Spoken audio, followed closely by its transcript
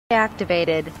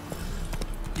Activated.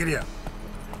 Giddy up.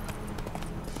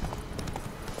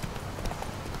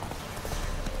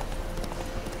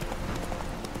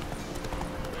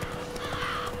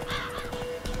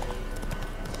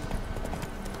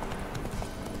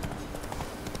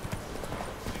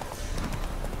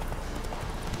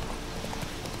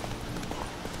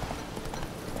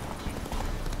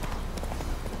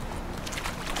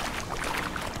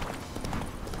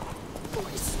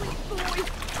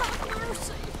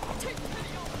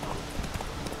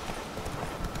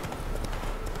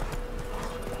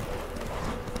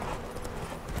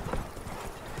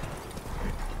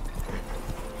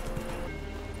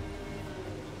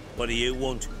 What do you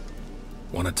want?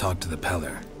 Want to talk to the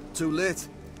Peller. Too late.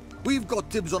 We've got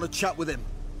dibs on a chat with him.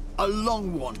 A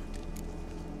long one.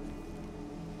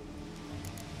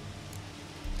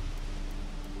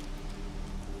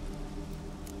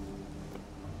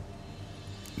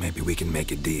 Maybe we can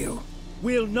make a deal.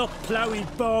 We'll not plough in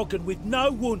bargain with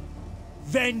no one.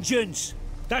 Vengeance.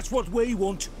 That's what we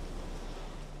want.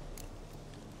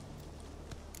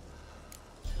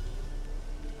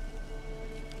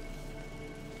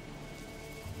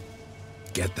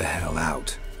 Get the hell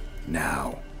out.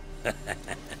 Now.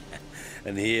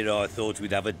 And here I thought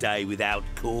we'd have a day without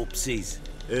corpses.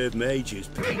 Herb Major's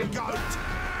pig. All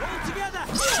together!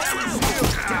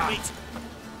 Damn it!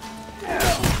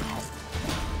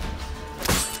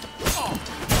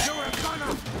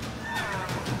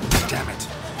 Damn it.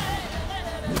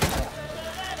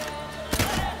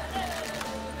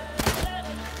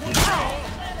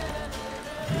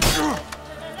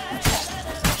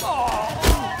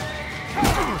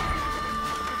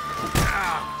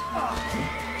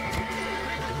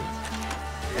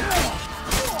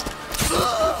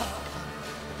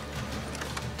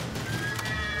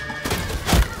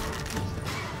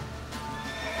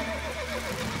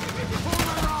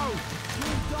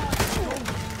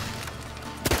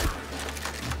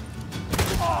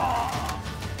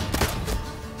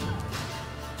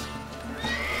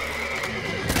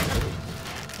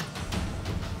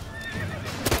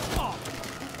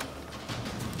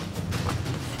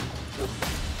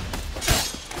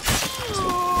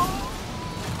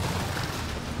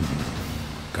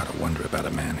 Gotta wonder about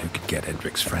a man who could get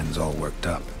Edric's friends all worked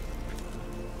up.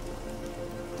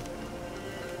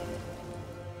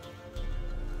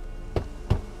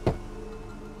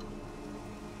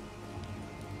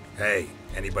 Hey,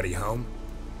 anybody home?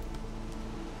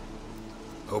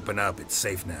 Open up, it's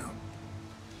safe now.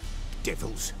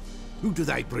 Devils. Who do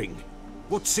they bring?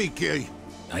 What seek ye?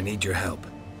 I need your help.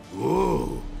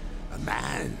 Oh, a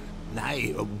man.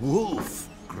 Nay, a wolf.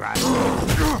 Great.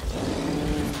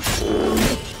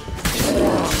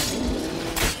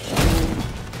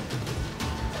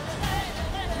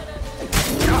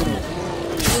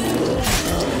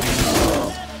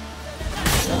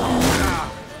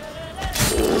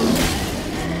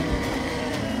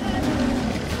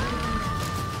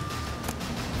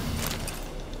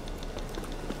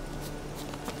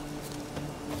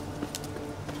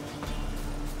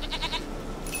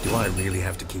 Do I really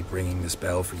have to keep ringing this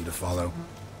bell for you to follow?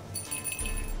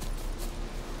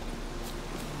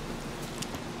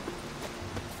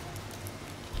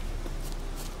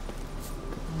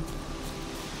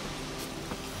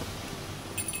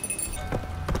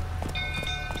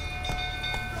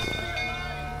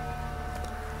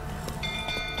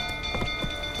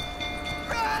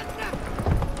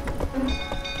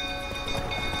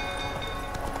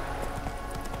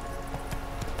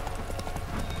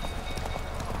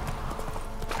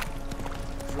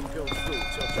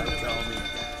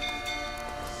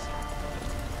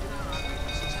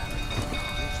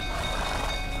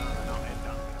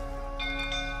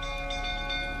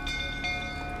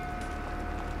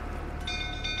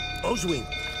 Oswin?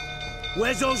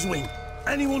 Where's Oswin?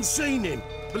 Anyone seen him?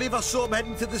 Believe I saw him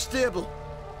heading to the stable.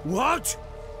 What?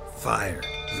 Fire.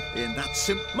 Ain't that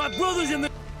simple? My brother's in the...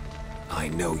 I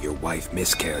know your wife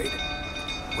miscarried.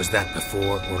 Was that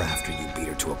before or after you beat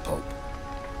her to a pulp?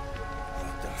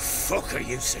 What the fuck are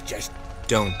you suggesting?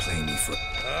 Don't play me for...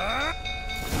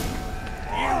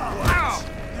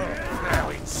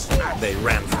 They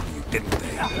ran from you, didn't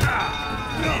they?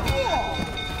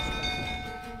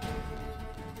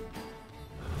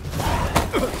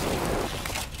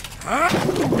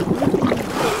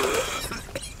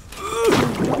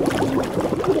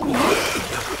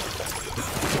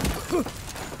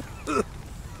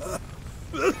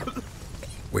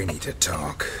 We need to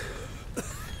talk.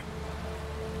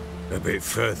 A bit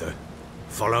further.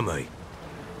 Follow me.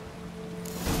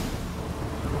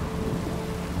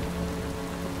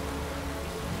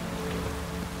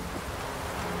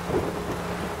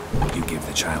 You give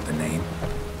the child a name?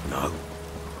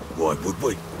 Why would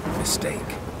we? Mistake.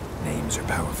 Names are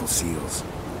powerful seals.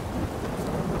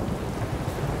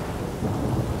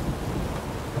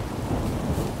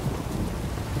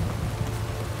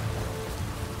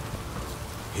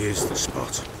 Here's the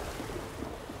spot.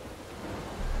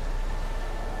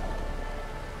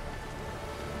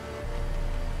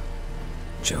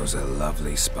 Chose a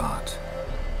lovely spot.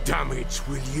 Damn it,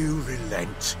 will you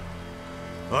relent?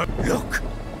 Look!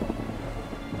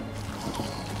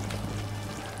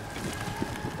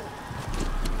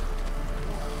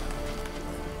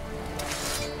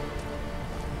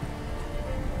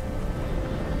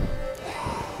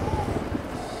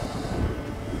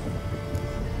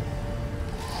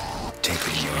 Take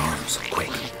it in your arms, quick.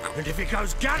 And if it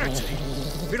goes Garrity,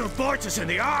 it'll bite us in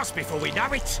the arse before we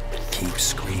know it. Keep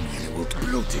screaming and it will...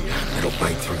 Bloody hell. It'll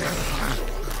bite through.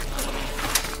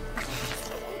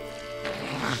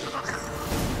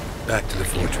 Back to the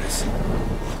fortress.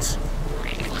 What?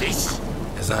 This?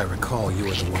 As I recall, you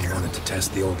were the one who wanted to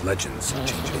test the old legends,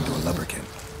 change it into a lubberkin.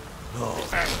 Oh.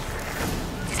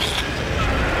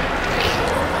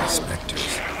 All my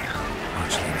specters.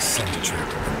 Archling sent a trap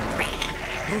to them.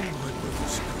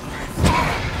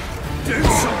 Do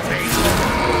something!